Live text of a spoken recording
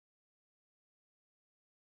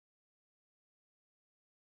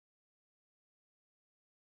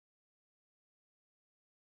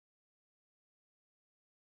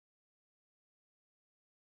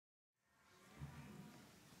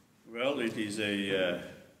Well, it is a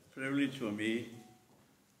privilege for me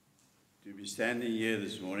to be standing here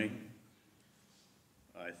this morning.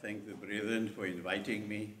 I thank the brethren for inviting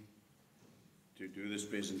me to do this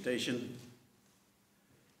presentation.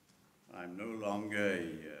 I'm no longer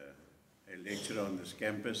a lecturer on this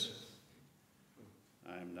campus.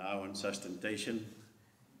 I'm now on sustentation,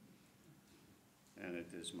 and it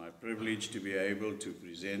is my privilege to be able to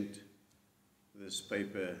present this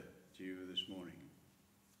paper to you this morning.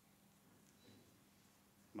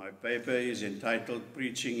 My paper is entitled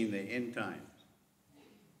Preaching in the End Times.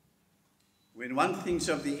 When one thinks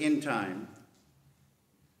of the end time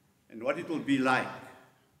and what it will be like,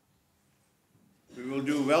 we will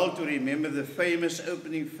do well to remember the famous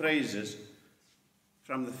opening phrases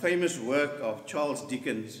from the famous work of Charles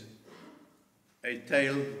Dickens, A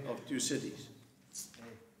Tale of Two Cities.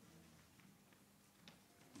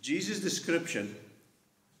 Jesus' description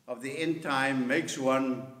of the end time makes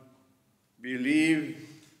one believe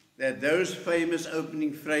that those famous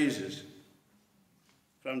opening phrases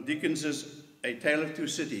from Dickens's A Tale of Two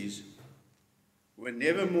Cities were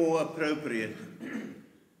never more appropriate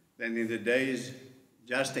than in the days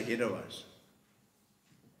just ahead of us.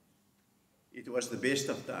 It was the best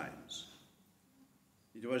of times.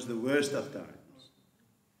 It was the worst of times.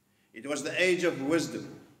 It was the age of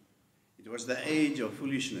wisdom. It was the age of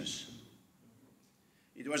foolishness.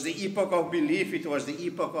 It was the epoch of belief. It was the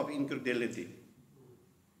epoch of incredulity.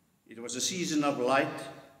 It was a season of light.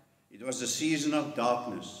 It was a season of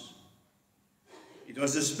darkness. It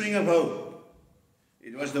was the spring of hope.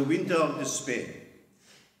 It was the winter of despair.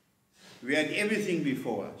 We had everything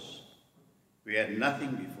before us. We had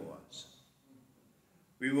nothing before us.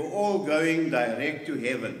 We were all going direct to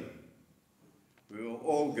heaven. We were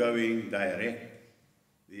all going direct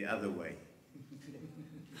the other way.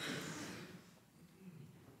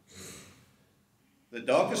 The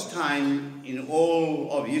darkest time in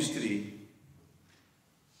all of history,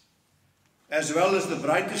 as well as the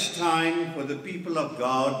brightest time for the people of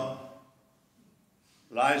God,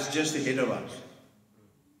 lies just ahead of us.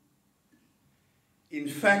 In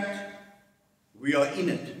fact, we are in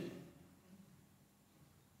it.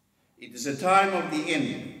 It is a time of the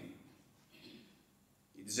end.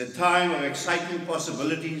 It is a time of exciting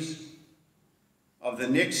possibilities of the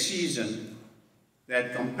next season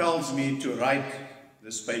that compels me to write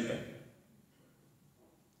this paper.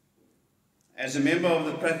 As a member of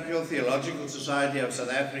the Practical Theological Society of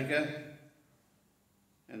South Africa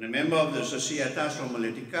and a member of the Societas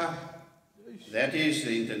Homiletica, that is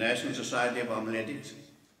the International Society of Homiletics,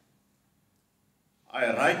 I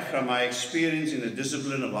write from my experience in the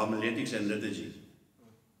discipline of homiletics and liturgy.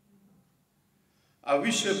 I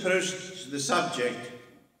wish to approach the subject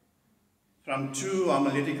from two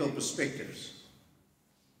homiletical perspectives: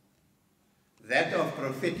 that of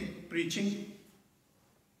prophetic preaching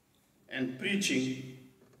and preaching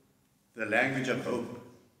the language of hope.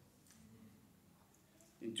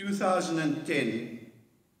 In 2010,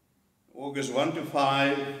 August 1 to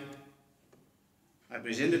 5, I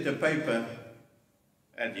presented a paper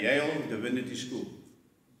at Yale Divinity School,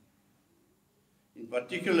 in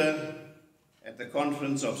particular at the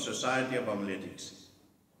Conference of Society of Homiletics.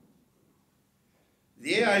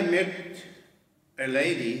 There I met a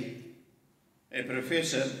lady, a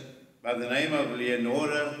professor by the name of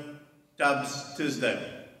Leonora Tubbs Tisdale.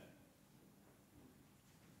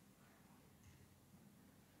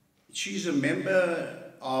 She's a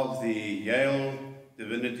member of the Yale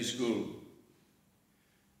Divinity School.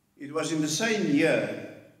 It was in the same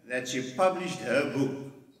year that she published her book,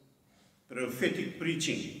 Prophetic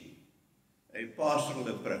Preaching, a Pastoral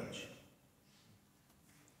Approach.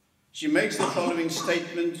 She makes the following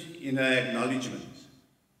statement in her acknowledgement: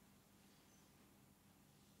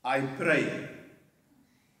 I pray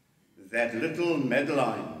that little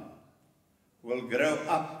Madeline will grow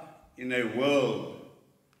up in a world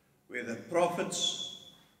where the prophets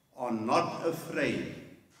are not afraid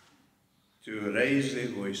to raise their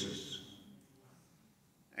voices,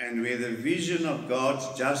 and where the vision of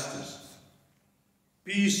God's justice,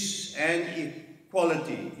 peace, and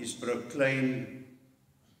equality is proclaimed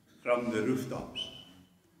from the rooftops.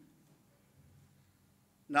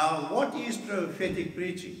 Now, what is prophetic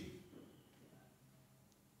preaching?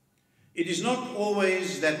 It is not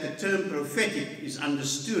always that the term prophetic is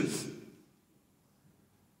understood.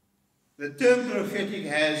 The term prophetic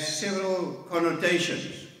has several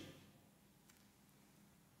connotations.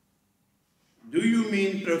 Do you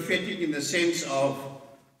mean prophetic in the sense of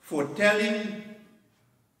foretelling,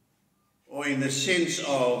 or in the sense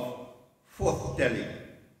of forthtelling?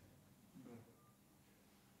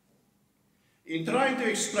 In trying to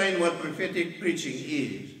explain what prophetic preaching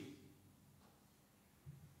is,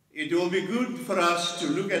 it will be good for us to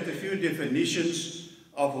look at a few definitions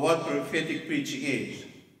of what prophetic preaching is.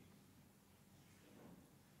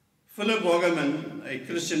 Philip Woggerman, a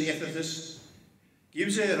Christian ethicist,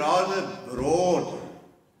 gives a rather broad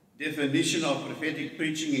definition of prophetic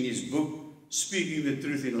preaching in his book, Speaking the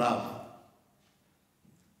Truth in Love.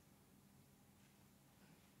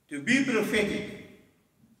 To be prophetic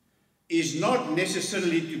is not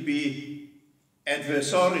necessarily to be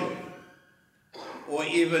adversarial or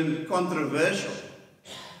even controversial.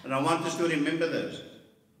 And I want us to remember those.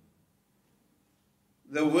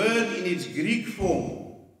 The word in its Greek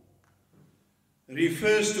form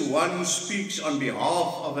refers to one who speaks on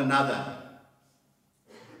behalf of another.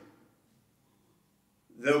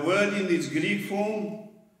 The word in its Greek form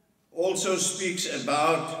also speaks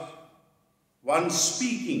about one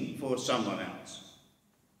speaking for someone else.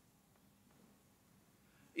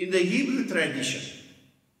 In the Hebrew tradition,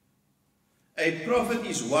 a prophet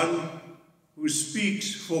is one who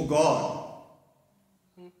speaks for God.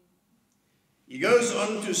 He goes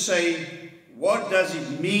on to say, what does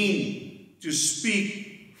it mean to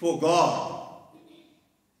speak for God?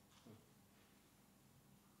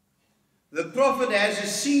 The prophet has a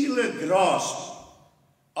singular grasp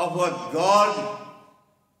of what God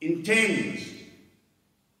intends.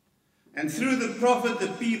 And through the prophet,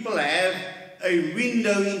 the people have a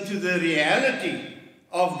window into the reality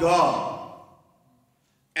of God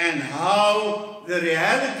and how the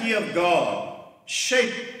reality of God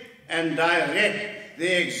shape and direct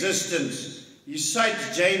their existence. He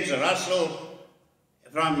cites James Russell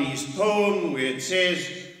from his poem where it says,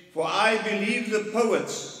 "For I believe the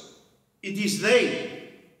poets, it is they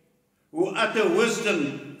who utter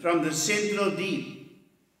wisdom from the central deep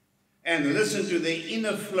and listen to the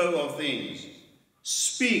inner flow of things,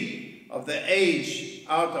 speak of the age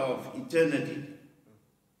out of eternity."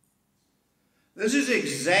 This is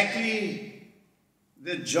exactly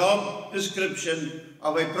the job description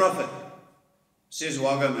of a prophet, says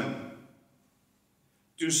Woggerman.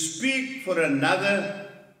 To speak for another,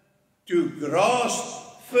 to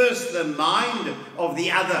grasp first the mind of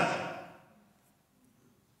the other.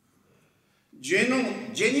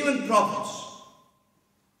 Genuine prophets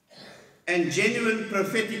and genuine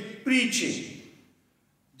prophetic preaching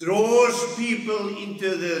draws people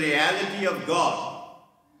into the reality of God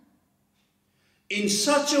in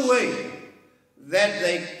such a way that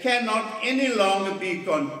they cannot any longer be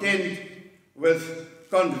content with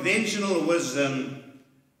conventional wisdom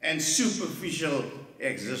and superficial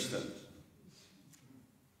existence.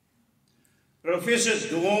 Professor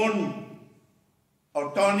Dawn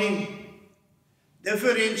Ottoni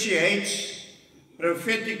differentiates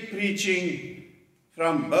prophetic preaching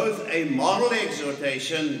from both a moral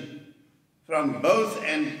exhortation, from both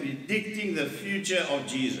and predicting the future of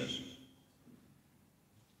Jesus.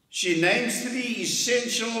 She names 3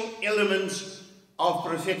 essential elements of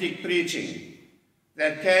prophetic preaching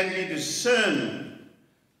that can be discerned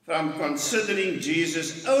from considering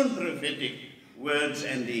Jesus' own prophetic words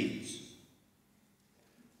and deeds.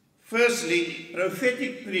 Firstly,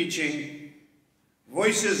 prophetic preaching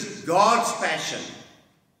voices God's passion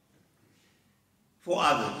for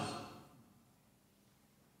others.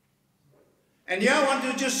 And here I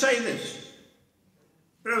want to just say this.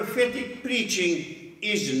 Prophetic preaching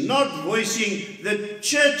is not voicing the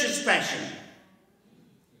church's passion.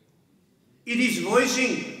 It is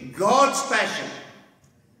voicing God's passion.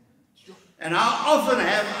 And how often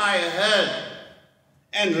have I heard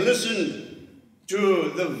and listened to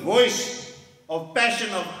the voice of passion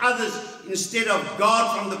of others instead of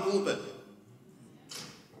God from the pulpit?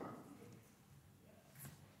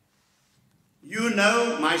 You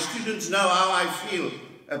know, my students know how I feel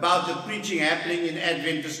about the preaching happening in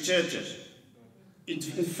Adventist churches. In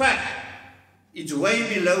fact, it's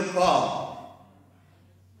way below par.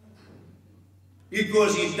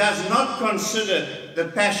 Because it does not consider the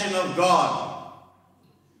passion of God.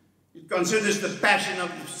 It considers the passion of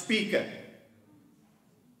the speaker.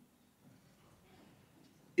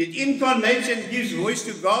 It incarnates and gives voice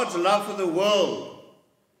to God's love for the world,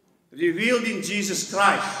 revealed in Jesus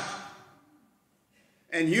Christ.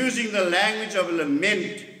 And using the language of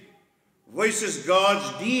lament, voices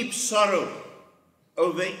God's deep sorrow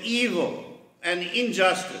over evil and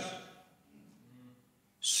injustice.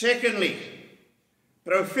 Secondly,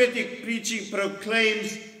 prophetic preaching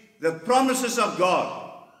proclaims the promises of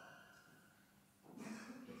God.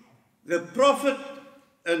 The prophet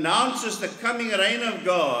announces the coming reign of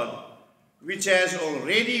God, which has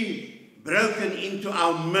already broken into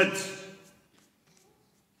our midst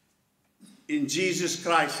in Jesus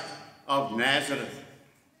Christ of Nazareth,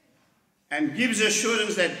 and gives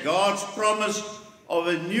assurance that God's promise of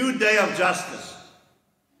a new day of justice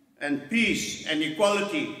and peace and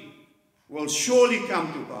equality will surely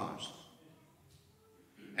come to pass.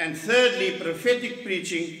 And thirdly, prophetic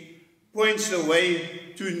preaching points the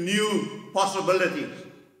way to new possibilities.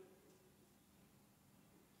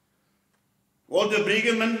 Walter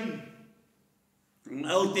Brueggemann, an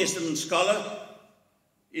Old Testament scholar,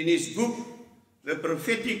 in his book, The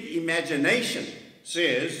Prophetic Imagination,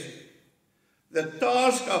 says, the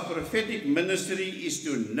task of prophetic ministry is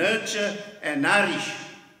to nurture and nourish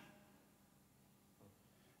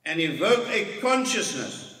and evoke a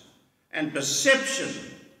consciousness and perception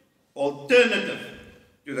alternative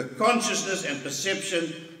to the consciousness and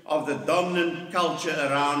perception of the dominant culture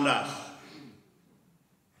around us.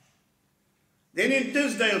 Then in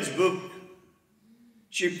Tisdale's book,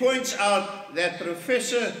 she points out that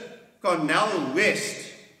Professor Cornel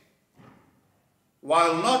West,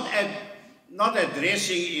 while not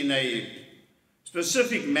addressing in a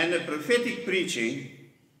specific manner prophetic preaching,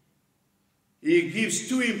 he gives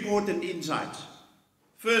two important insights.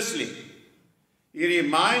 Firstly, he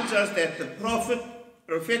reminds us that the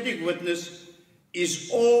prophetic witness is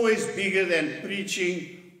always bigger than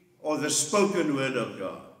preaching or the spoken word of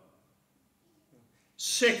God.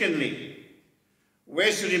 Secondly,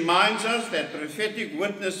 West reminds us that prophetic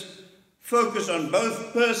witness focus on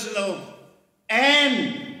both personal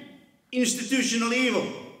and institutional evil.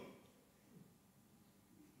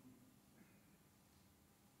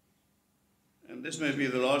 And this may be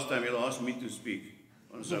the last time he'll ask me to speak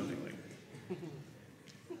on something like that.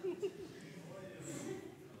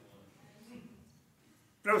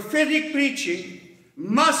 Prophetic preaching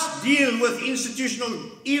must deal with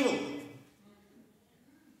institutional evil.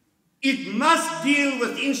 It must deal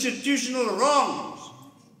with institutional wrongs.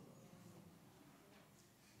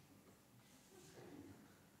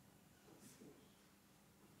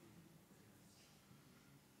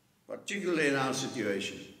 Particularly in our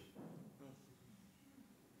situation.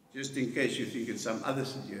 Just in case you think it's some other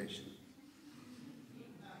situation.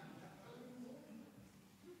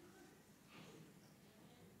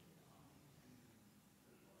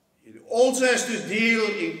 It also has to deal,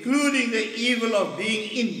 including the evil of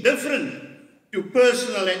being indifferent to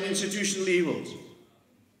personal and institutional evils.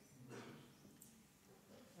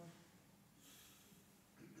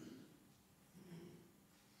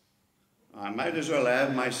 I might as well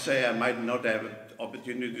have my say, I might not have an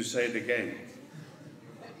opportunity to say it again.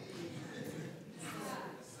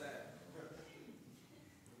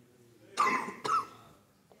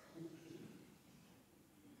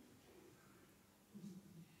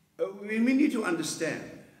 We need to understand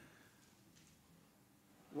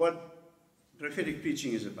what prophetic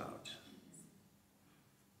preaching is about.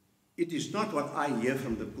 It is not what I hear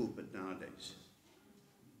from the pulpit nowadays.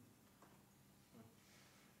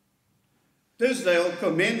 Tisdale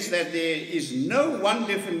comments that there is no one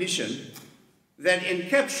definition that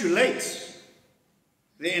encapsulates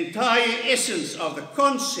the entire essence of the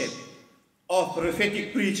concept of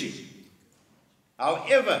prophetic preaching.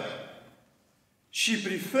 However, she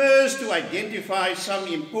prefers to identify some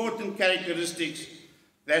important characteristics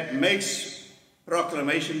that makes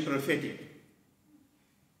proclamation prophetic.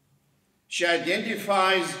 She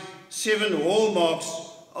identifies 7 hallmarks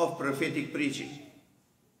of prophetic preaching.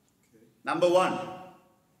 Number 1,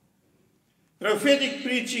 prophetic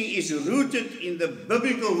preaching is rooted in the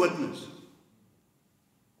biblical witness,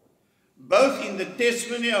 both in the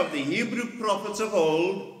testimony of the Hebrew prophets of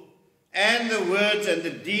old and the words and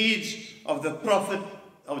the deeds of the prophet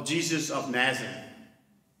of Jesus of Nazareth.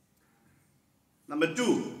 Number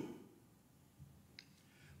 2,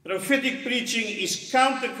 prophetic preaching is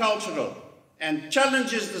countercultural and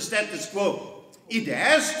challenges the status quo. It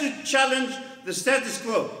has to challenge the status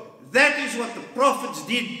quo. That is what the prophets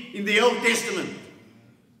did in the Old Testament.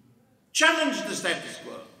 Challenge the status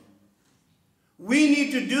quo. We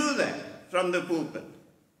need to do that from the pulpit.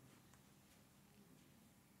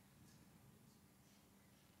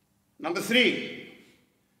 Number 3,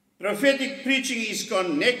 prophetic preaching is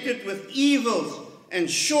connected with evils and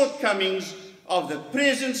shortcomings of the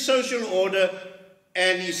present social order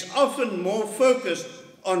and is often more focused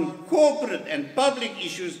on corporate and public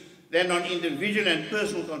issues than on individual and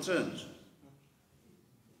personal concerns.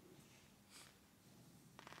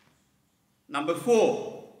 Number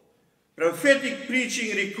 4, prophetic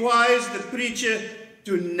preaching requires the preacher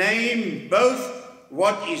to name both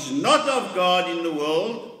what is not of God in the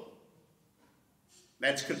world,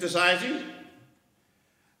 that's criticizing,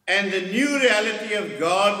 and the new reality of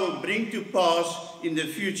God will bring to pass in the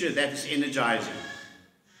future, that is energizing.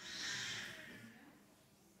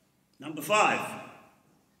 Number 5,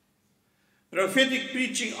 prophetic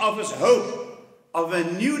preaching offers hope of a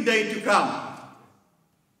new day to come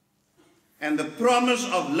and the promise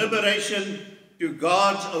of liberation to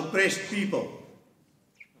God's oppressed people.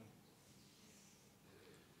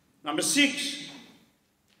 Number 6,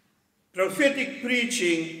 prophetic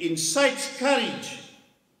preaching incites courage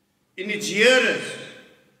in its hearers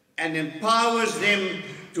and empowers them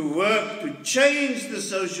to work to change the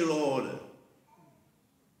social order.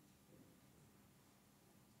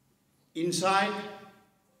 Inside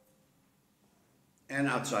and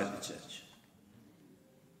outside the church.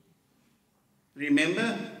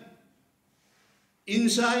 Remember,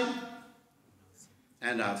 inside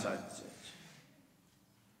and outside the church.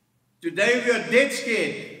 Today we are dead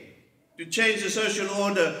scared to change the social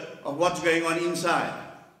order of what's going on inside.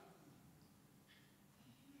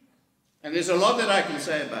 And there's a lot that I can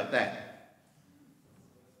say about that.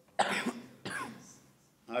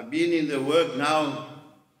 I've been in the work now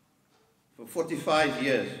for 45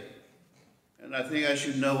 years, and I think I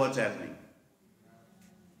should know what's happening.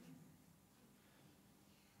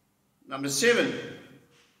 Number 7,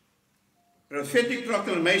 prophetic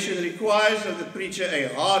proclamation requires of the preacher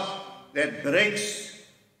a heart that breaks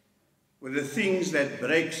with the things that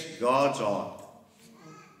breaks God's heart.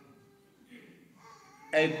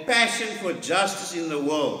 A passion for justice in the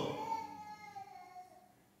world.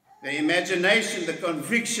 The imagination, the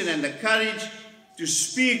conviction, and the courage to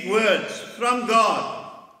speak words from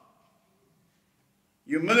God.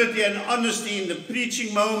 Humility and honesty in the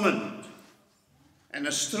preaching moment. And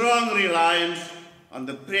a strong reliance on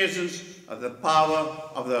the presence of the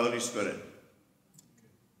power of the Holy Spirit.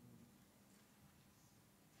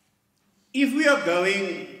 If we are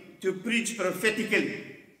going to preach prophetically,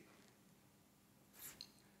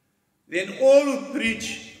 then all who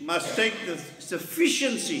preach must take the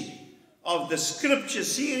sufficiency of the Scripture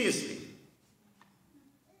seriously,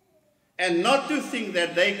 and not to think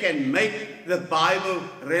that they can make the Bible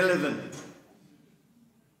relevant.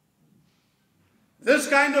 This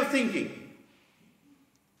kind of thinking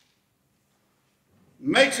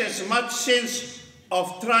makes as much sense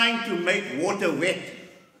of trying to make water wet.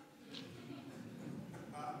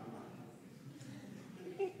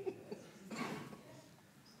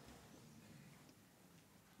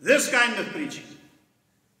 This kind of preaching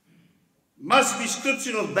must be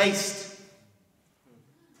scriptural based.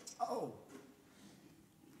 Oh,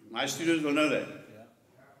 my students will know that.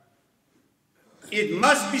 It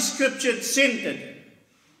must be scripture centered.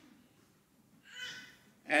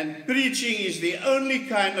 And preaching is the only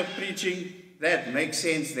kind of preaching that makes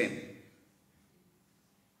sense then.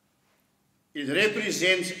 It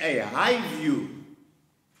represents a high view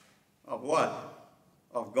of what?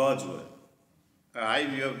 Of God's word. A high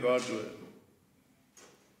view of God's word.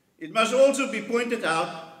 It must also be pointed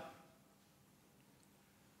out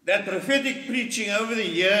that prophetic preaching over the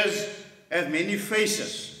years have many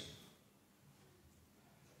faces.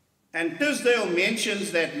 And Tisdale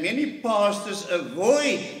mentions that many pastors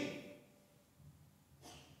avoid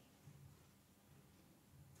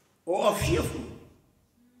or are fearful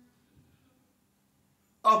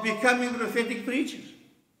of becoming prophetic preachers.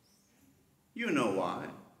 You know why.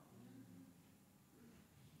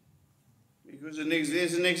 Because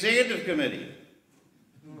there's an executive committee.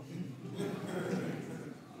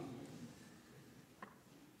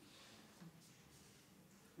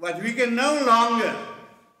 But we can no longer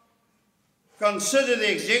consider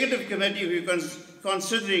the executive committee if we're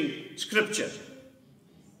considering Scripture.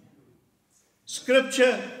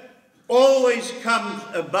 Scripture always comes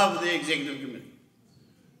above the executive committee.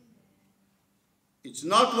 It's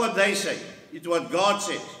not what they say, it's what God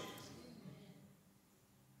says.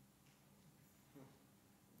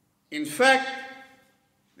 In fact,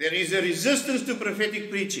 there is a resistance to prophetic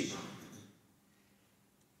preaching.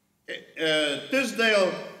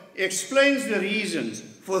 Tisdale explains the reasons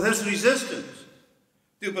for this resistance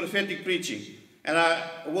to prophetic preaching. And I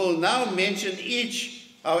will now mention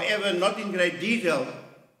each, however, not in great detail.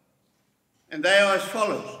 And they are as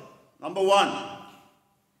follows. Number 1,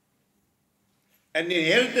 an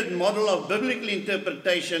inherited model of biblical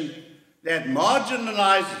interpretation that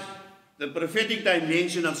marginalizes the prophetic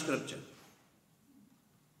dimension of Scripture.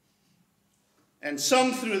 And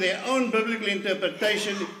some, through their own biblical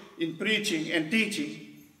interpretation in preaching and teaching,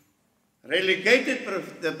 relegated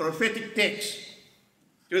the prophetic text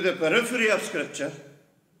to the periphery of Scripture.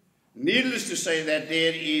 Needless to say that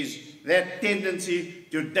there is that tendency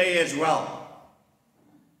today as well.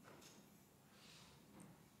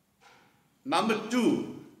 Number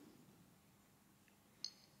 2,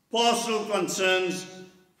 pastoral concerns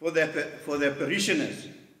for their parishioners.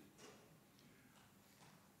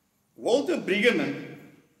 Walter Brigham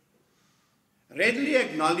readily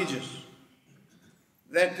acknowledges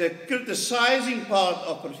that the criticizing part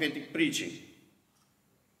of prophetic preaching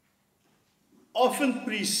often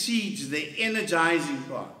precedes the energizing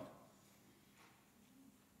part,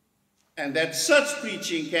 and that such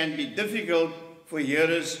preaching can be difficult for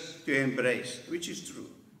hearers to embrace, which is true.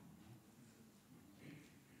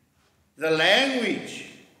 The language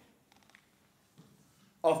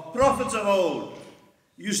of prophets of old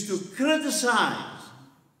used to criticize.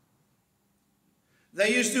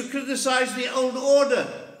 They used to criticize the old order.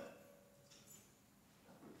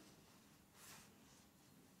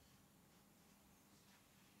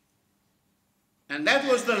 And that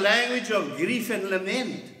was the language of grief and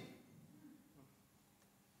lament.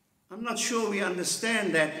 I'm not sure we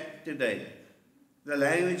understand that today, the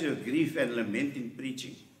language of grief and lament in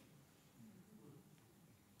preaching.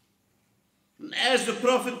 And as the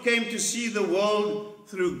prophet came to see the world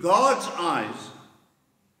through God's eyes,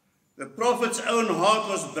 the prophet's own heart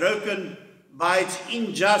was broken by its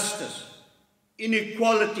injustice,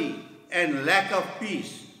 inequality, and lack of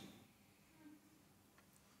peace.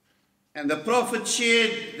 And the prophet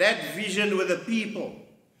shared that vision with the people,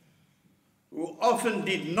 who often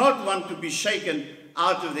did not want to be shaken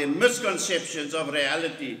out of their misconceptions of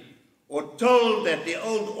reality or told that the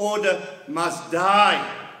old order must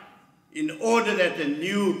die in order that the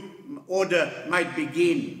new order might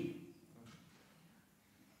begin.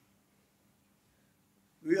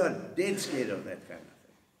 We are dead scared of that kind of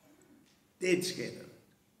thing. Dead scared of it.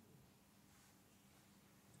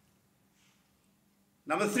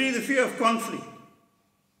 Number 3, the fear of conflict.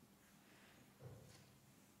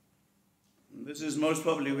 And this is most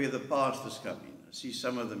probably where the pastors come in. I see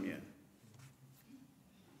some of them here.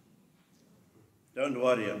 Don't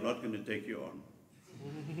worry, I'm not going to take you on.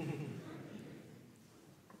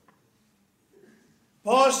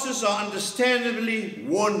 Pastors are understandably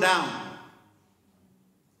worn down,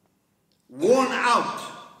 worn out,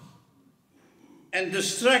 and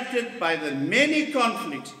distracted by the many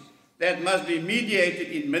conflicts that must be mediated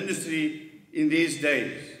in ministry in these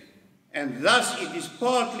days. And thus it is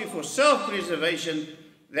partly for self-preservation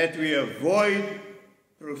that we avoid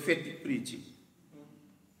prophetic preaching.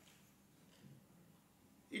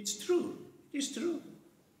 It's true. It's true.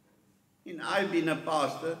 And I've been a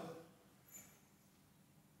pastor.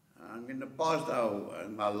 I've been a pastor.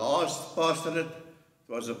 My last pastorate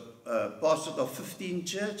was a pastorate of 15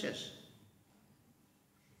 churches.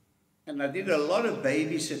 And I did a lot of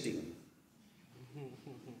babysitting,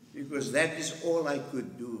 because that is all I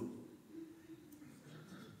could do.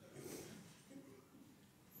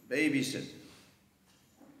 Babysit.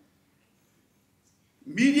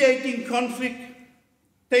 Mediating conflict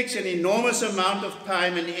takes an enormous amount of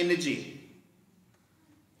time and energy.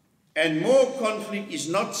 And more conflict is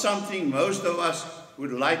not something most of us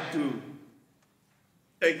would like to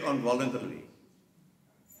take on voluntarily.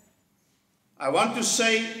 I want to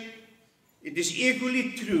say it is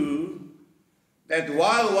equally true that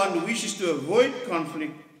while one wishes to avoid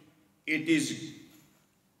conflict, it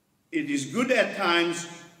is good at times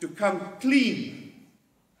to come clean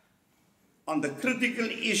on the critical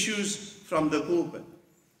issues from the pulpit.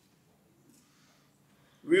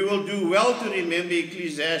 We will do well to remember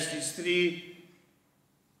Ecclesiastes 3,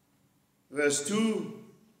 verse 2.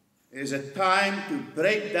 There's a time to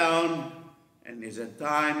break down and there's a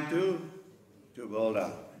time to build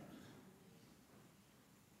up.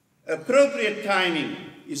 Appropriate timing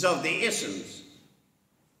is of the essence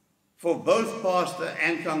for both pastor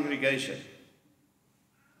and congregation.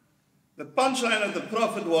 The punchline of the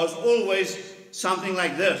prophet was always something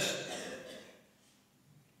like this.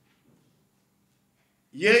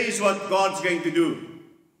 Here is what God's going to do.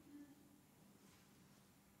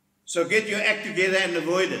 So get your act together and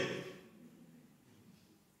avoid it.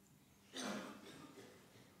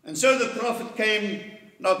 And so the prophet came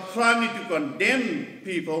not primarily to condemn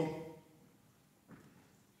people.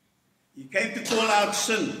 He came to call out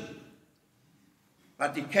sin.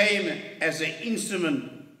 But he came as an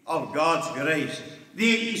instrument of God's grace.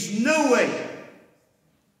 There is no way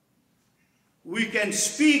we can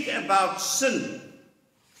speak about sin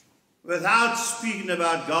without speaking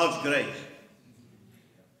about God's grace.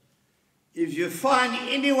 If you find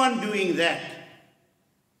anyone doing that,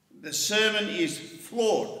 the sermon is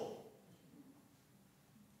flawed.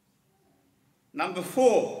 Number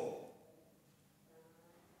 4,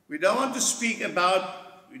 we don't want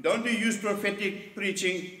to use prophetic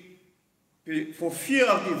preaching for fear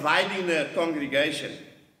of dividing the congregation.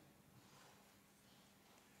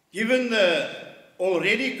 Given the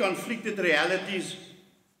already conflicted realities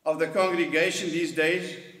of the congregation these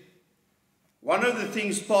days, one of the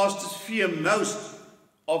things pastors fear most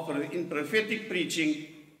in prophetic preaching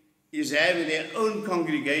is having their own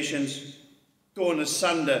congregations torn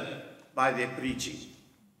asunder by their preaching.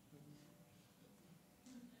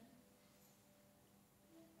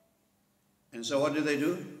 And so what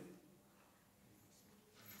do?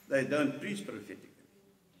 They don't preach prophetically.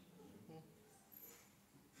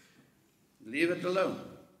 Leave it alone.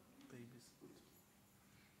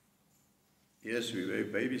 Yes, we were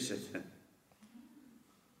babysitter.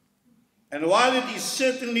 And while it is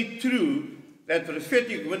certainly true that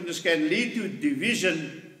prophetic witness can lead to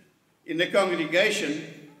division in the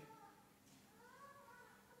congregation,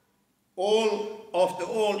 after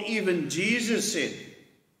all, even Jesus said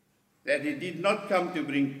that he did not come to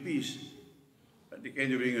bring peace, but he came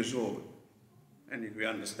to bring a sword. And if we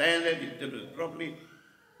understand that, interpret it properly,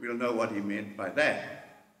 we'll know what he meant by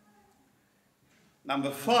that.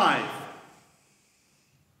 Number 5,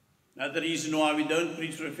 another reason why we don't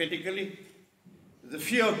preach prophetically, the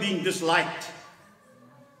fear of being disliked,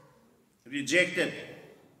 rejected,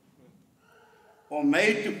 or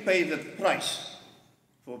made to pay the price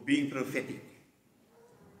for being prophetic.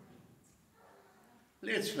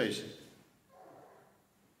 Let's face it.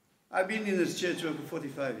 I've been in this church for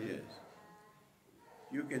 45 years.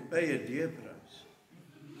 You can pay a dear price.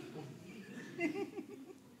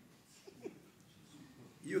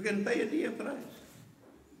 You can pay a dear price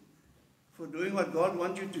for doing what God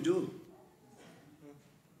wants you to do.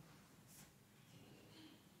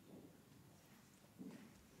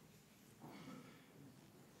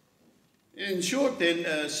 In short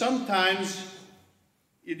then, sometimes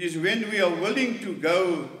it is when we are willing to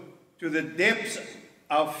go to the depths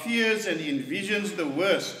of fears and envisions the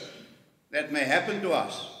worst that may happen to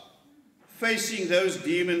us, facing those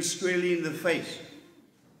demons squarely in the face,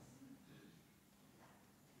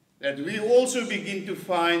 that we also begin to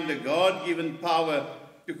find the God-given power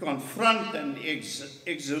to confront and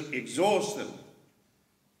exhaust them.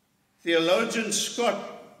 Theologian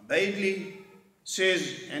Scott Bailey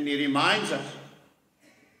says, and he reminds us,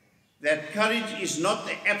 that courage is not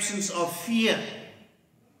the absence of fear.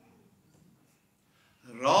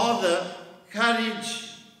 Rather,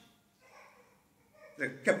 courage, the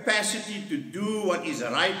capacity to do what is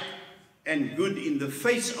right and good in the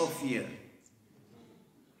face of fear.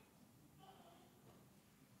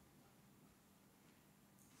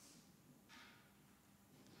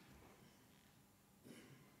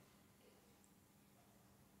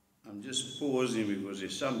 I'm just pausing because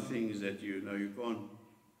there's some things that you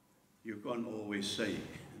can't always say.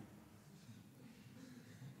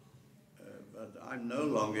 But I'm no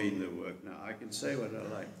longer in the work now. I can say what I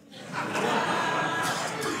like.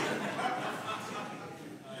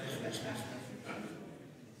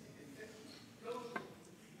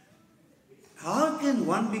 How can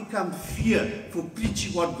one become fear for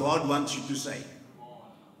preaching what God wants you to say?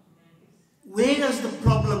 Where does the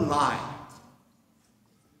problem lie?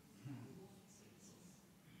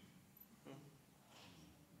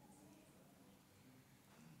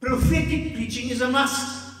 Prophetic preaching is a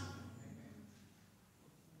must.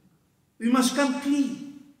 We must come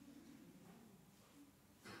clean.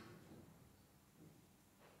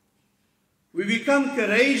 We become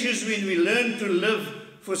courageous when we learn to live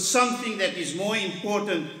for something that is more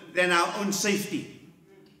important than our own safety.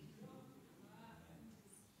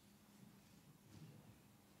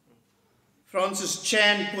 Francis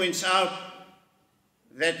Chan points out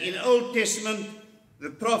that in Old Testament,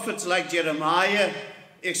 the prophets like Jeremiah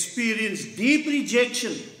experienced deep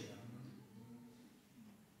rejection.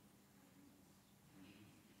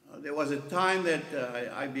 There was a time that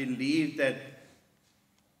I believed that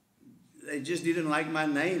they just didn't like my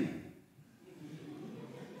name.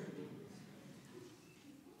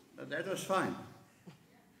 But that was fine.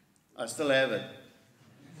 I still have it.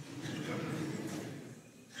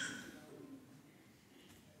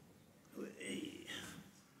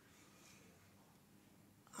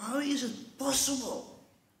 How is it possible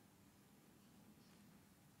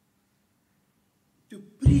to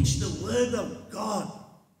preach the word of God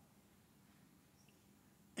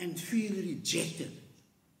and feel rejected?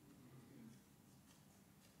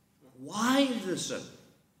 Why is this so?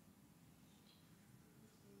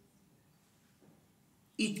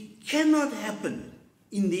 It cannot happen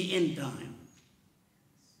in the end time.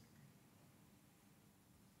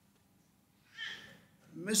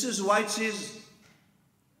 Mrs. White says,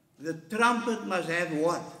 the trumpet must have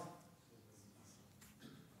what?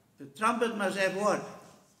 The trumpet must have what?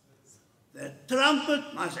 The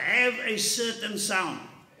trumpet must have a certain sound.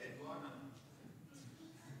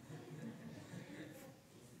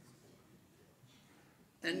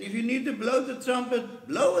 And if you need to blow the trumpet,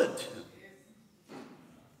 blow it.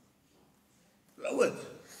 Blow it.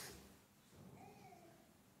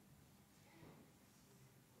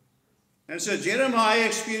 And so Jeremiah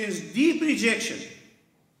experienced deep rejection.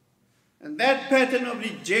 And that pattern of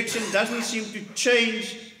rejection doesn't seem to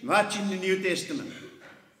change much in the New Testament.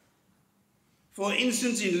 For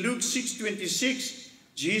instance, in Luke 6:26,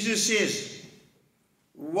 Jesus says,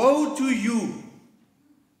 "Woe to you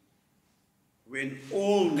when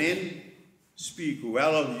all men speak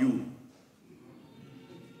well of you.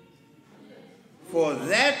 For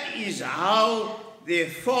that is how their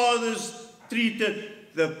fathers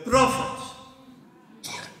treated the prophets."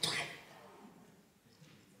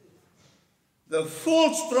 The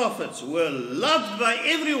false prophets were loved by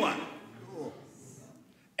everyone,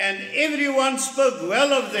 and everyone spoke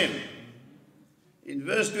well of them. In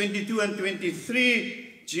verse 22 and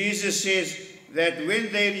 23, Jesus says that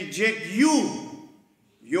when they reject you,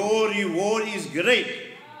 your reward is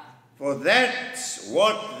great, for that's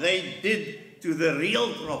what they did to the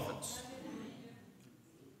real prophets.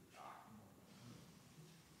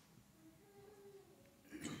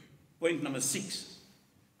 Point number 6.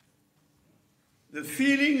 The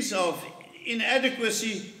feelings of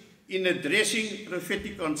inadequacy in addressing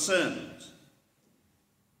prophetic concerns.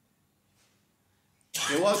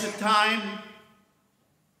 There was a time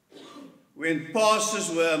when pastors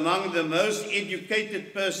were among the most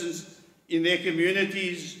educated persons in their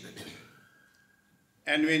communities,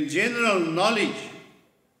 and when general knowledge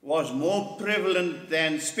was more prevalent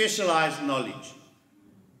than specialized knowledge.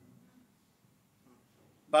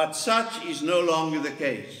 But such is no longer the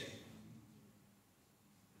case.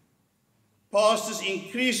 Pastors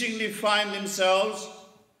increasingly find themselves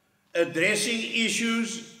addressing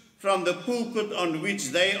issues from the pulpit on which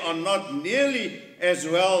they are not nearly as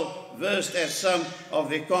well versed as some of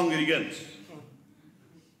their congregants.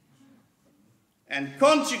 And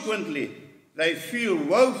consequently, they feel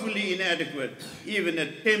woefully inadequate, even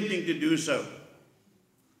attempting to do so.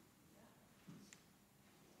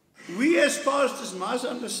 We as pastors must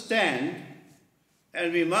understand,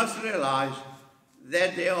 and we must realize,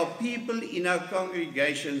 that there are people in our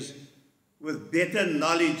congregations with better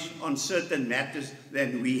knowledge on certain matters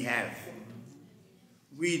than we have.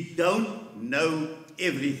 We don't know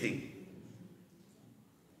everything.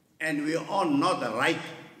 And we are not right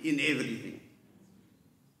in everything.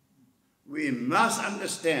 We must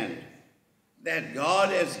understand that God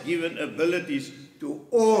has given abilities to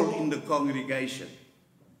all in the congregation.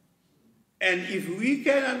 And if we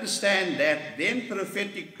can understand that, then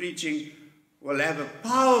prophetic preaching will have a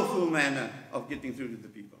powerful manner of getting through to the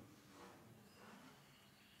people.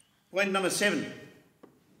 Point number 7.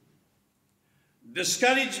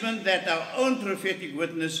 Discouragement that our own prophetic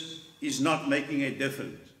witness is not making a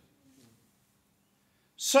difference.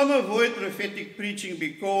 Some avoid prophetic preaching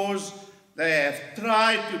because they have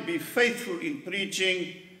tried to be faithful in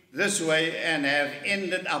preaching this way and have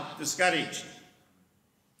ended up discouraged,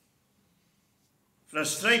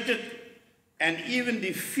 frustrated, and even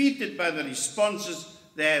defeated by the responses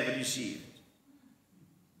they have received.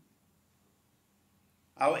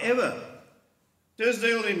 However,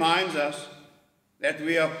 Tisdale reminds us that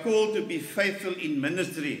we are called to be faithful in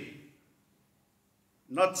ministry,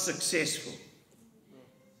 not successful.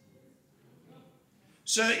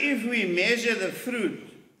 So if we measure the fruit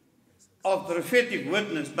of prophetic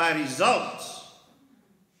witness by results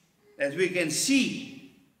that we can see,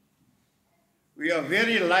 we are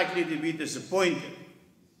very likely to be disappointed.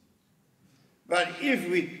 But if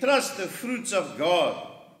we trust the fruits of God,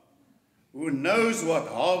 who knows what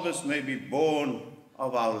harvest may be born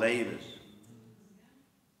of our labors.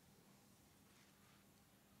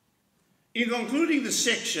 In concluding this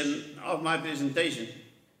section of my presentation,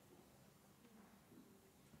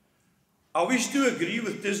 I wish to agree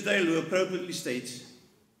with Tisdale, who appropriately states,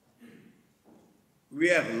 we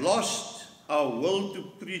have lost our will to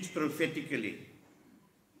preach prophetically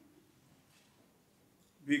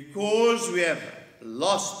because we have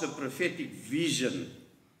lost the prophetic vision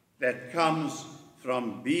that comes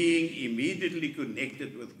from being immediately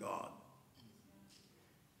connected with God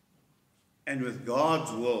and with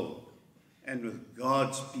God's will and with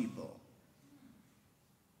God's people.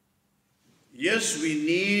 Yes, we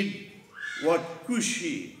need what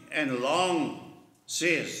Cushi and Long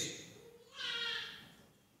says.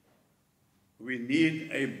 We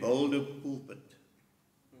need a bolder pulpit.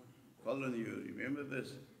 Colin, you remember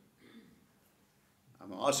this?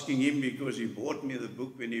 I'm asking him because he bought me the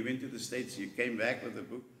book when he went to the States. He came back with the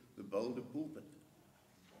book, The Bolder Pulpit.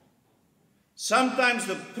 Sometimes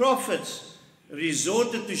the prophets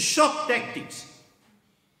resorted to shock tactics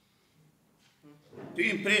to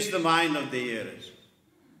impress the mind of the hearers.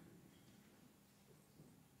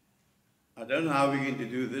 I don't know how we're going to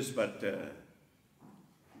do this, but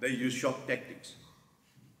they use shock tactics.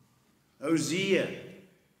 Hosea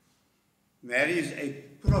marries a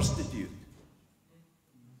prostitute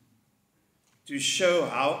to show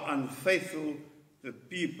how unfaithful the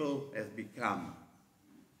people have become.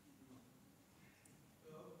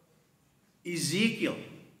 Ezekiel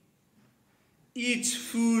eats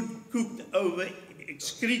food cooked over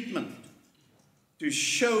excrement to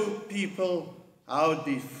show people how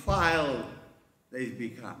defiled they've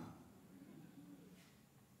become.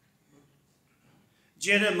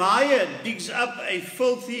 Jeremiah digs up a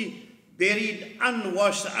filthy, buried,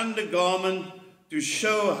 unwashed undergarment to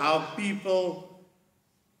show how people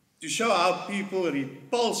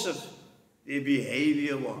repulsive their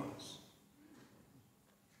behavior was.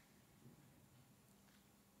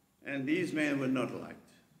 And these men were not liked.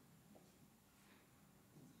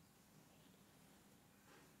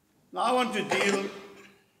 Now I want to deal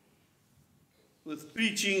with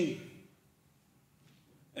preaching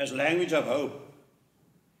as language of hope.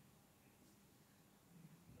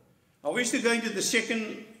 I wish to go into the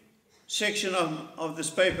second section of this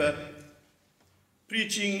paper,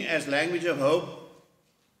 preaching as language of hope.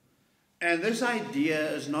 And this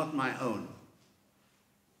idea is not my own.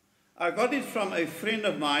 I got it from a friend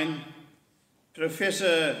of mine,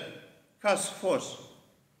 Professor Cas Vos,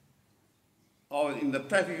 in the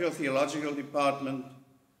Practical Theological Department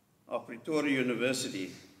of Pretoria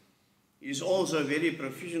University. He is also a very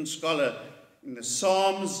proficient scholar in the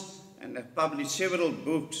Psalms and has published several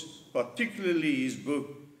books, particularly his book,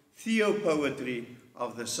 Theopoetry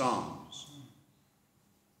of the Psalms.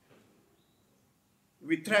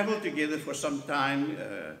 We traveled together for some time,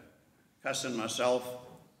 Cas and myself.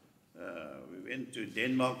 We went to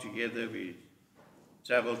Denmark together, we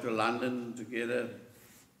traveled to London together.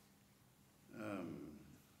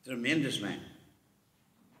 Tremendous man.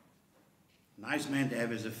 Nice man to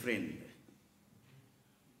have as a friend.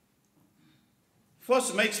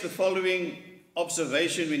 Vos makes the following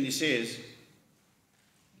observation when he says,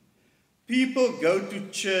 people go to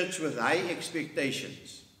church with high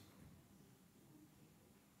expectations.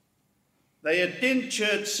 They attend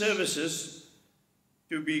church services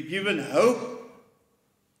to be given hope,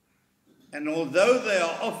 and although they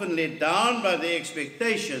are often let down by their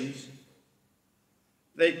expectations,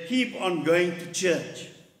 they keep on going to church.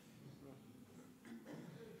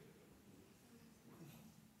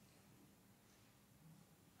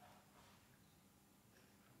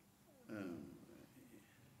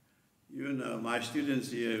 You know, my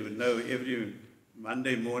students here would know every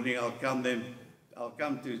Monday morning I'll come to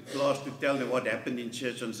class to tell them what happened in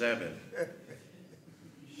church on Sabbath.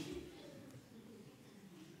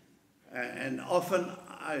 And often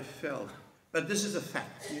I felt, but this is a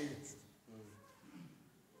fact.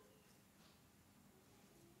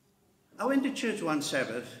 I went to church one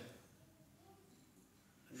Sabbath.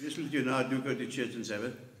 Just to let you know, I do go to church on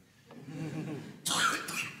Sabbath.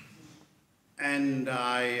 And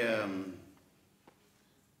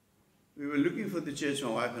we were looking for the church, my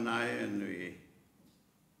wife and I, and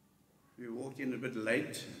we walked in a bit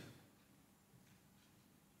late.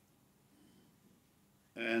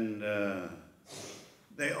 And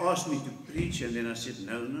they asked me to preach, and then I said,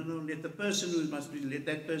 no, let the person who must preach, let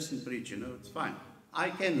that person preach, it's fine. I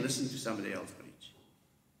can listen to somebody else preach.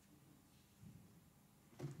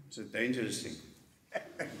 It's a dangerous thing.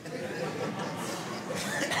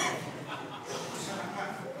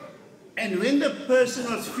 And when the person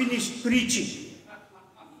was finished preaching,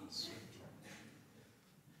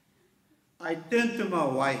 I turned to my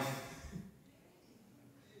wife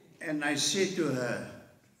and I said to her,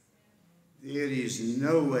 there is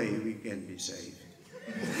no way we can be saved.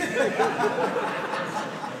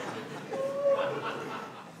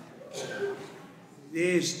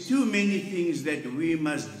 There's too many things that we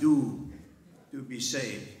must do to be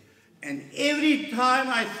saved. And every time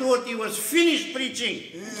I thought he was finished preaching,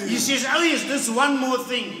 he says, oh yes, there's one more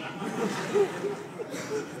thing.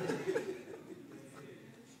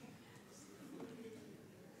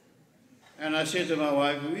 And I said to my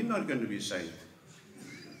wife, we're not going to be saved.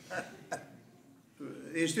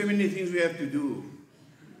 There's too many things we have to do.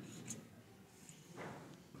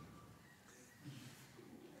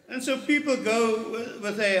 And so people go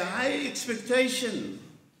with a high expectation.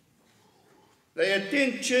 They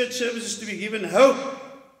attend church services to be given hope.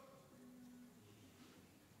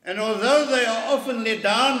 And although they are often let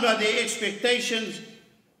down by their expectations,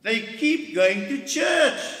 they keep going to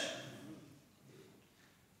church.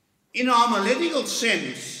 In a homiletical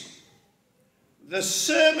sense, the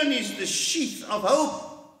sermon is the sheath of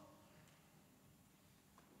hope.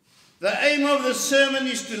 The aim of the sermon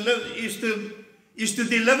is to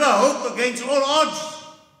deliver hope against all odds.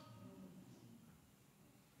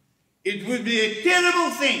 It would be a terrible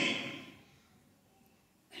thing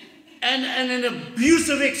and an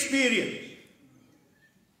abusive experience.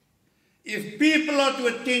 If people are to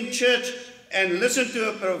attend church and listen to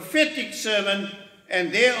a prophetic sermon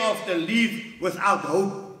and thereafter leave without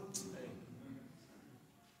hope,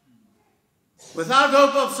 without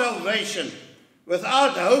hope of salvation,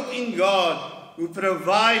 without hope in God who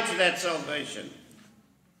provides that salvation,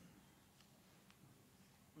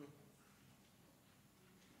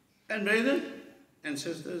 and brethren and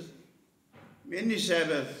sisters, many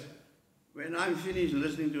Sabbaths, when I'm finished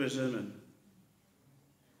listening to a sermon,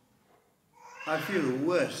 I feel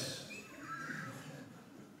worse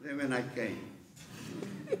than when I came.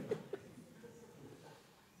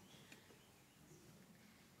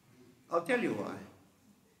 I'll tell you why.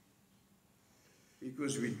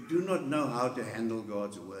 Because we do not know how to handle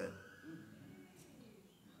God's word.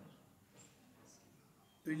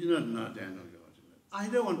 We do not know how to handle God's word. I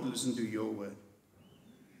don't want to listen to your word.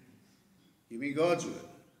 Give me God's word.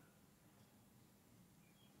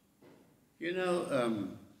 You know,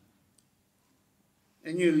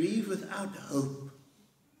 and you leave without hope.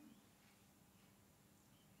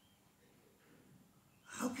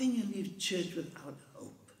 How can you leave church without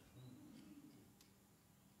hope?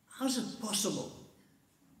 How's it possible?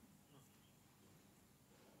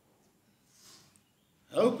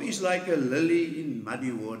 Hope is like a lily in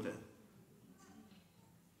muddy water.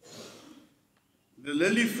 The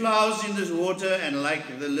lily flowers in this water, and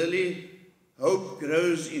like the lily, hope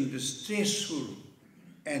grows in distressful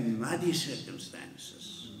and muddy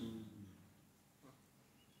circumstances.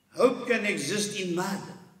 Hope can exist in mud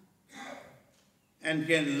and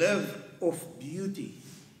can live off beauty.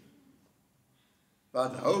 But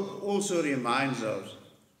hope also reminds us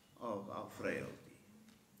of our frailty.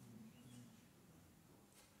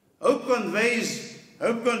 Hope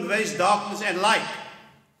conveys darkness and light.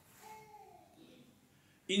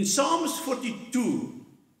 In Psalms 42,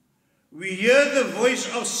 we hear the voice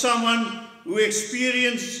of someone who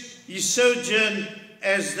experienced his sojourn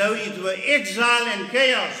as though it were exile and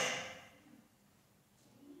chaos.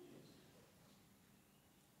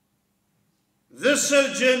 This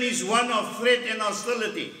sojourn is one of threat and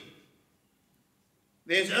hostility.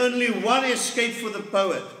 There's only one escape for the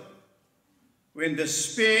poet. When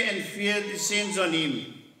despair and fear descends on him,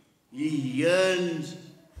 he yearns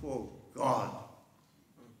for God.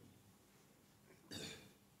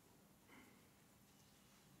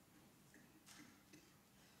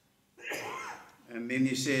 And then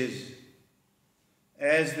he says,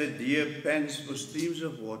 as the deer pants for streams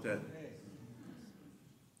of water,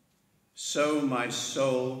 so my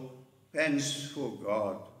soul pants for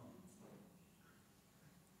God.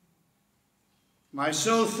 My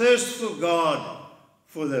soul thirsts for God,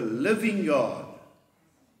 for the living God.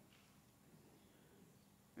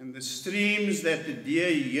 And the streams that the deer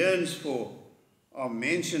yearns for are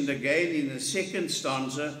mentioned again in the second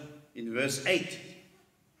stanza in verse 8.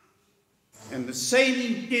 And the same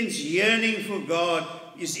intense yearning for God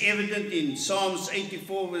is evident in Psalms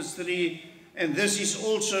 84 verse 3, and this is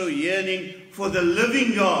also yearning for the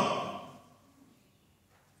living God.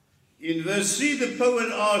 In verse 3 the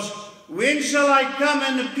poet asks, when shall I come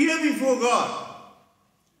and appear before God?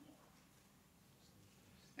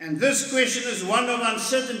 And this question is one of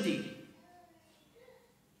uncertainty,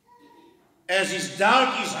 as his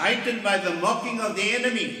doubt is heightened by the mocking of the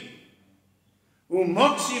enemy, who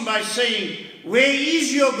mocks him by saying, where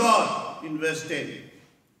is your God? In verse 10.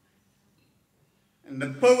 And the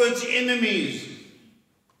poet's enemies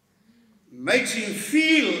makes him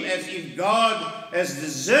feel as if God has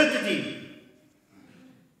deserted him.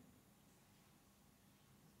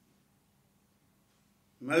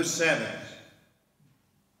 Most Sabbaths,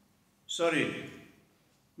 sorry,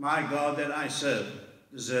 my God that I serve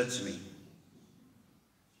deserts me.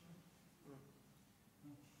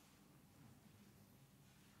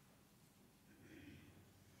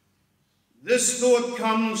 This thought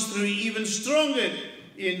comes through even stronger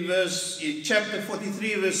in chapter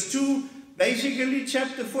 43, verse 2. Basically,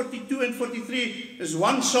 chapter 42 and 43 is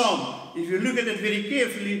one psalm. If you look at it very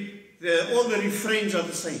carefully, all the refrains are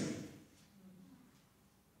the same.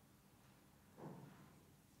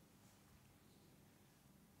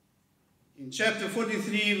 In chapter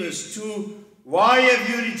 43, verse 2, why have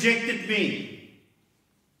you rejected me?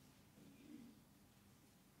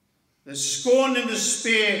 The scorn and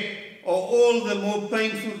despair are all the more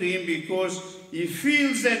painful to him because he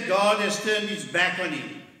feels that God has turned his back on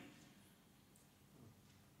him.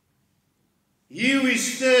 He who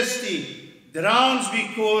is thirsty drowns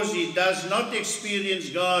because he does not experience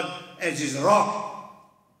God as his rock.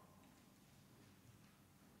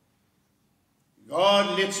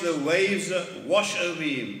 God lets the waves wash over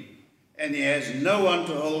him, and he has no one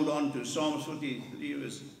to hold on to. Psalms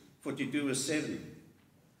 42 verse 7.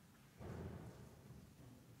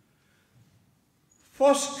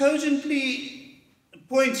 Voss cogently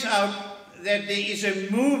points out that there is a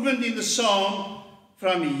movement in the psalm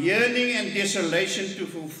from yearning and desolation to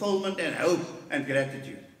fulfillment and hope and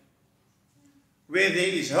gratitude. Where there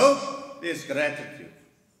is hope, there's gratitude.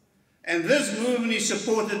 And this movement is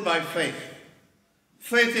supported by faith.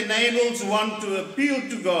 Faith enables one to appeal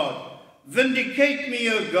to God. Vindicate me,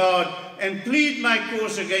 O God, and plead my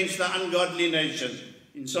cause against the ungodly nation.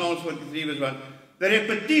 In Psalms 43 verse 1. The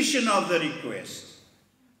repetition of the request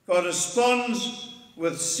corresponds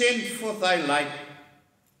with send forth thy light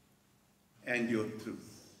and your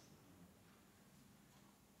truth.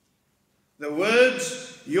 The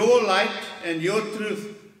words, your light and your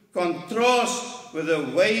truth, contrast with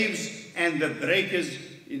the waves and the breakers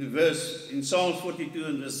in Psalms 42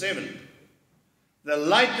 and verse 7. The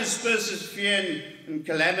light disperses fear and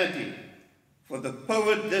calamity. For the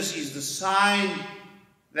poet, this is the sign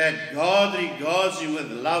that God regards him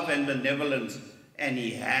with love and benevolence, and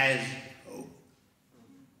he has hope.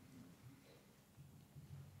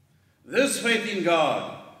 This faith in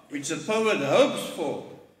God, which the poet hopes for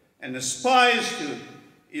and aspires to,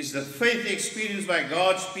 is the faith experienced by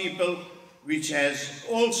God's people, which has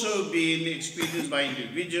also been experienced by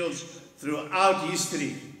individuals throughout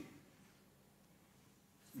history.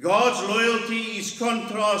 God's loyalty is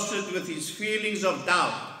contrasted with his feelings of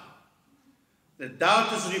doubt. The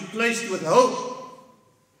doubt is replaced with hope.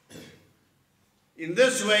 In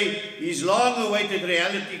this way, his long-awaited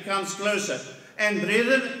reality comes closer. And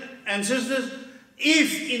brethren and sisters,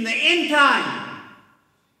 if in the end time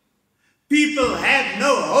people have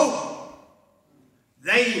no hope,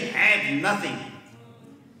 they have nothing.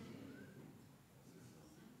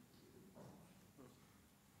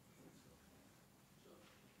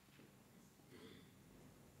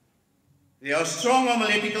 There are strong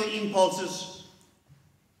homiletical impulses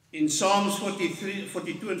in Psalms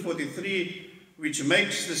 42 and 43, which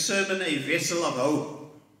makes the sermon a vessel of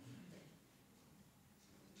hope.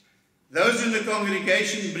 Those in the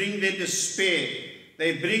congregation bring their despair,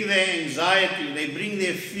 they bring their anxiety, they bring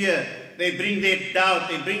their fear, they bring their doubt,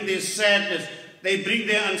 they bring their sadness, they bring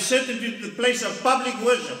their uncertainty to the place of public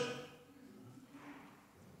worship.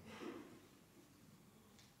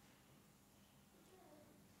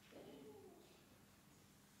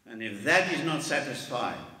 And if that is not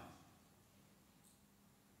satisfied,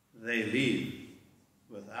 they leave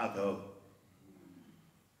without hope.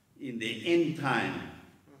 In the end time,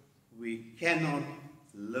 we cannot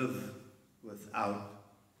live without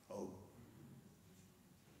hope.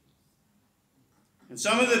 And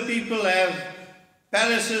some of the people have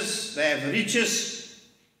palaces, they have riches,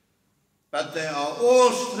 but they are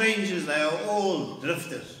all strangers, they are all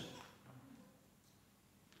drifters.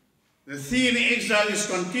 The theme exile is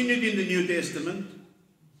continued in the New Testament.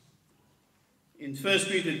 In 1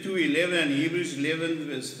 Peter 2:11 and Hebrews 11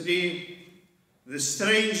 verse 3, the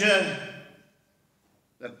stranger,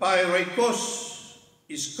 the pairoikos,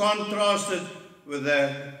 is contrasted with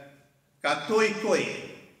the katoikoi,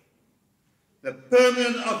 the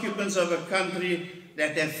permanent occupants of a country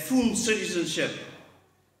that have full citizenship.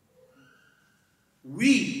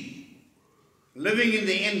 We, living in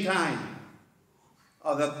the end time,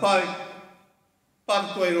 are the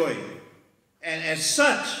parkoiroi, and as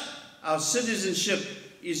such, our citizenship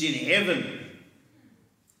is in heaven,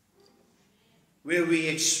 where we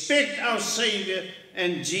expect our Savior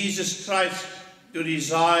and Jesus Christ to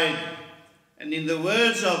reside. And in the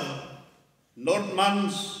words of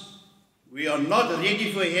Nordmans, we are not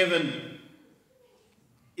ready for heaven.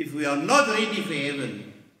 If we are not ready for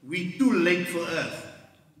heaven, we're too late for earth.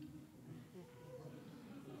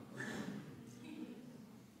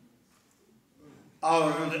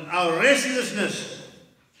 Our restlessness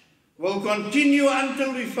will continue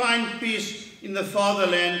until we find peace in the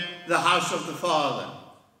fatherland, the house of the Father.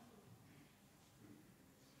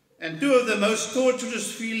 And two of the most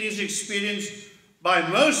torturous feelings experienced by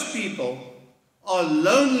most people are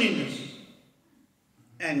loneliness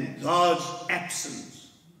and God's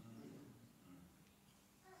absence.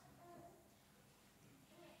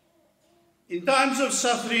 In times of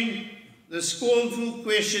suffering, the scornful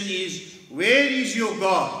question is, where is your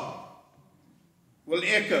God? Will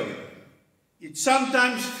echo. It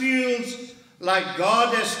sometimes feels like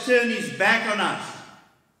God has turned his back on us.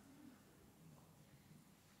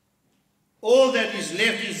 All that is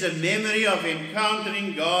left is the memory of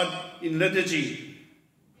encountering God in liturgy.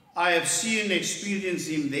 I have seen and experienced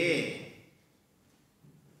him there.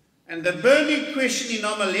 And the burning question in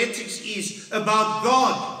homiletics is about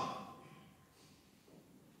God.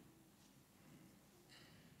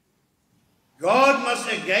 God must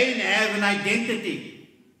again have an identity,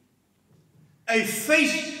 a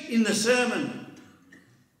face in the sermon.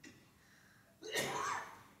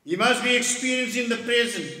 He must be experienced in the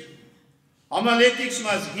present. Homiletics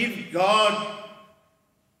must give God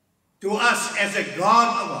to us as a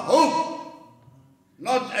God of hope,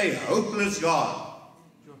 not a hopeless God.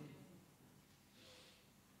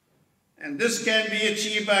 And this can be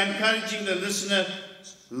achieved by encouraging the listener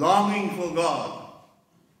longing for God.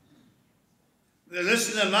 The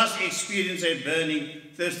listener must experience a burning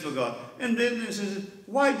thirst for God. And then he says,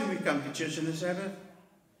 why do we come to church on the Sabbath?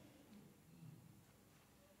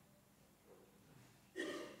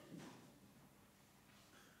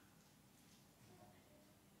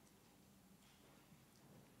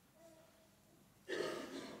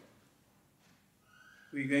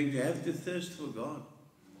 We're going to have to thirst for God.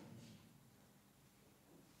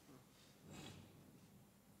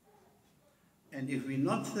 And if we're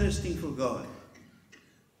not thirsting for God,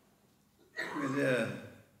 when the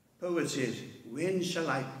poet says, when shall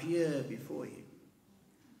I appear before him?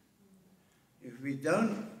 If we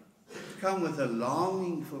don't come with a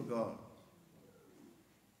longing for God,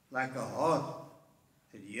 like a heart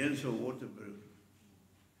that yearns for water brook,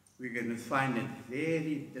 we're going to find it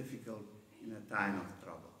very difficult in a time of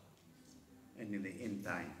trouble and in the end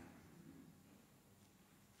time.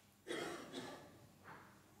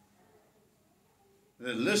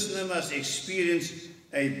 The listener must experience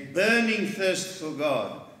a burning thirst for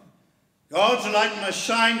God. God's light must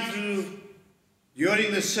shine through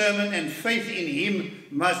during the sermon, and faith in him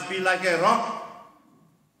must be like a rock.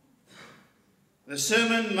 The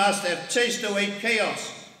sermon must have chased away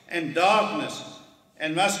chaos and darkness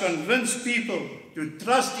and must convince people to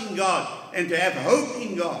trust in God and to have hope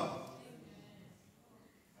in God.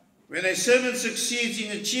 When a sermon succeeds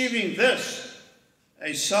in achieving this,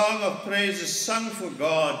 a song of praise is sung for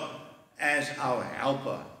God as our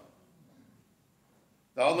helper.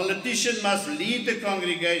 The homiletician must lead the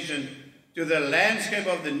congregation to the landscape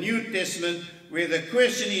of the New Testament, where the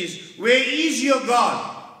question is, where is your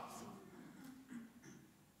God?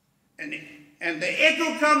 And the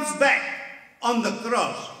echo comes back on the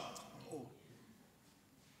cross.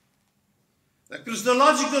 The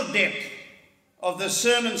Christological depth of the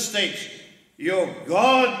sermon states, your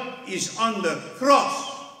God is on the cross,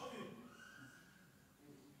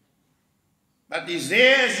 but he's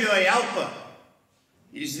there as your helper.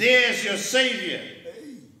 He's there as your Savior.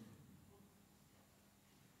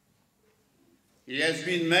 He has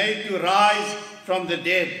been made to rise from the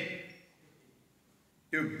dead,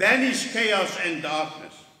 to banish chaos and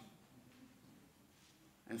darkness.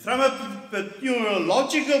 And from a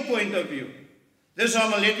theological point of view, this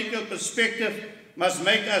homiletical perspective must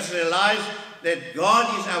make us realize that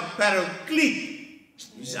God is our paraclete,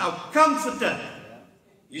 He's our comforter,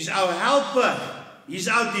 He's our helper, He's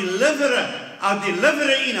our deliverer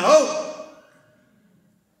in hope.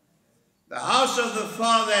 The house of the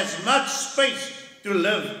Father has much space to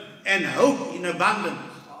live and hope in abundance.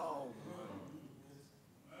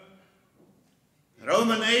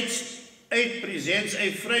 Romans 8 presents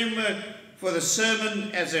a framework for the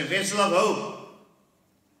sermon as a vessel of hope,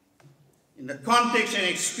 in the context and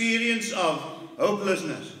experience of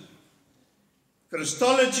hopelessness.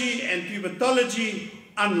 Christology and pneumatology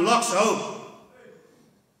unlocks hope.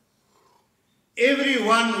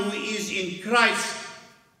 Everyone who is in Christ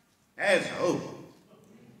has hope.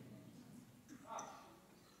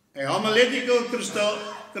 A homiletical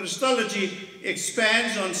Christology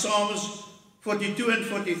expands on Psalms 42 and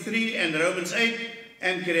 43 and Romans 8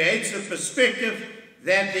 and creates the perspective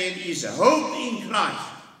that there is hope in Christ.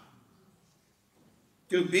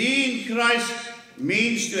 To be in Christ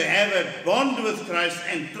means to have a bond with Christ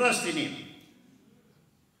and trust in Him.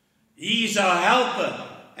 He is our helper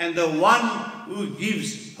and the one who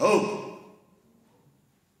gives hope.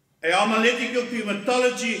 A homiletical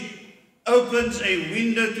pneumatology opens a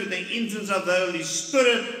window to the influence of the Holy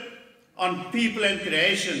Spirit on people and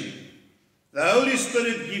creation. The Holy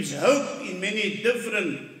Spirit gives hope in many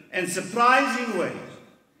different and surprising ways.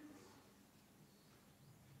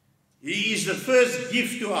 He is the first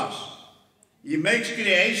gift to us. He makes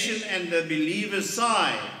creation and the believer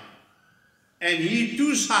sigh, and He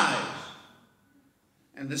too sighs.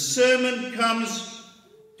 And the sermon comes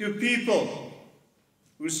to people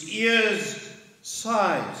whose ears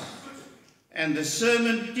sighs, and the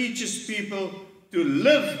sermon teaches people to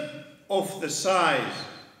live off the sighs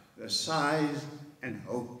and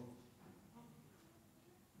hope.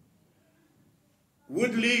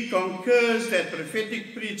 Woodley concurs that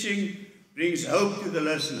prophetic preaching brings hope to the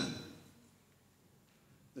listener.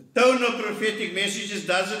 The tone of prophetic messages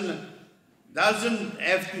doesn't doesn't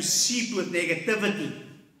have to seep with negativity.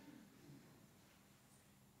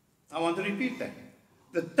 I want to repeat that.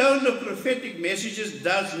 The tone of prophetic messages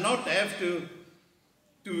does not have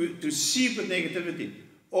to seep with negativity.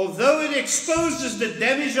 Although it exposes the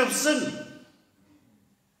damage of sin,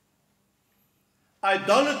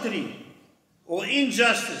 idolatry, or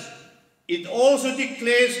injustice, it also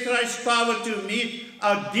declares Christ's power to meet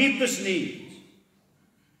our deepest needs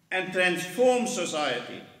and transform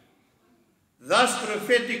society. Thus,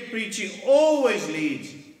 prophetic preaching always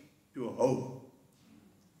leads to hope.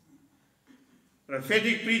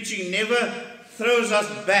 Prophetic preaching never throws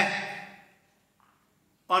us back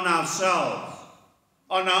on ourselves,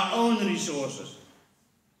 on our own resources.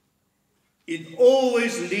 It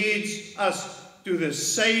always leads us to the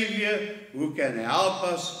Savior who can help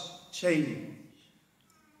us change.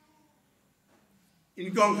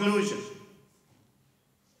 In conclusion,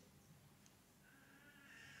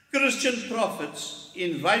 Christian prophets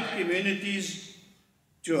invite communities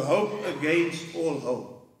to hope against all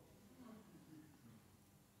hope.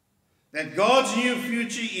 That God's new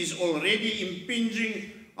future is already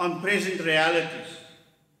impinging on present realities.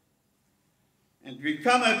 And to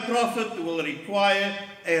become a prophet will require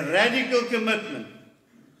a radical commitment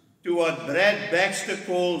to what Brad Baxter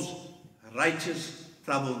calls righteous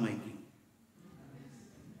troublemaking.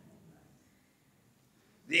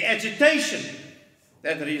 The agitation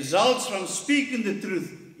that results from speaking the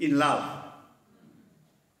truth in love.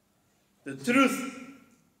 The truth,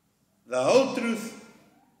 the whole truth,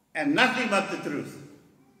 and nothing but the truth.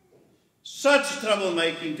 Such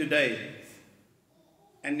troublemaking today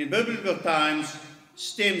and in biblical times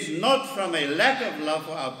stems not from a lack of love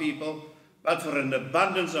for our people, but for an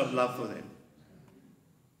abundance of love for them.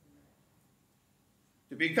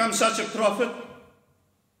 To become such a prophet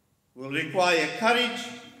will require courage,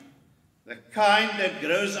 the kind that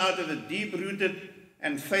grows out of a deep-rooted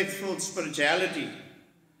and faithful spirituality,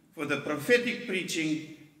 for the prophetic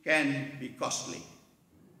preaching can be costly.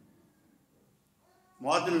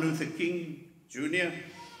 Martin Luther King Jr.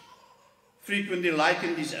 frequently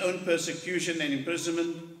likened his own persecution and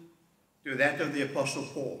imprisonment to that of the Apostle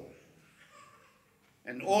Paul,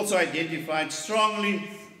 and also identified strongly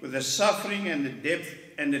with the suffering and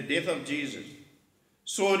the death of Jesus,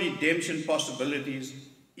 saw redemption possibilities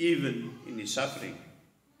even in his suffering.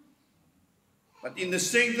 But in the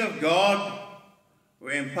strength of God, who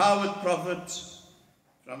empowered prophets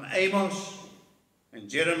from Amos and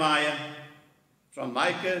Jeremiah, from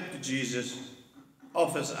Micah to Jesus,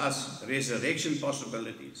 offers us resurrection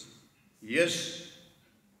possibilities. Yes,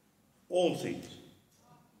 all things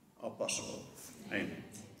are possible. Amen.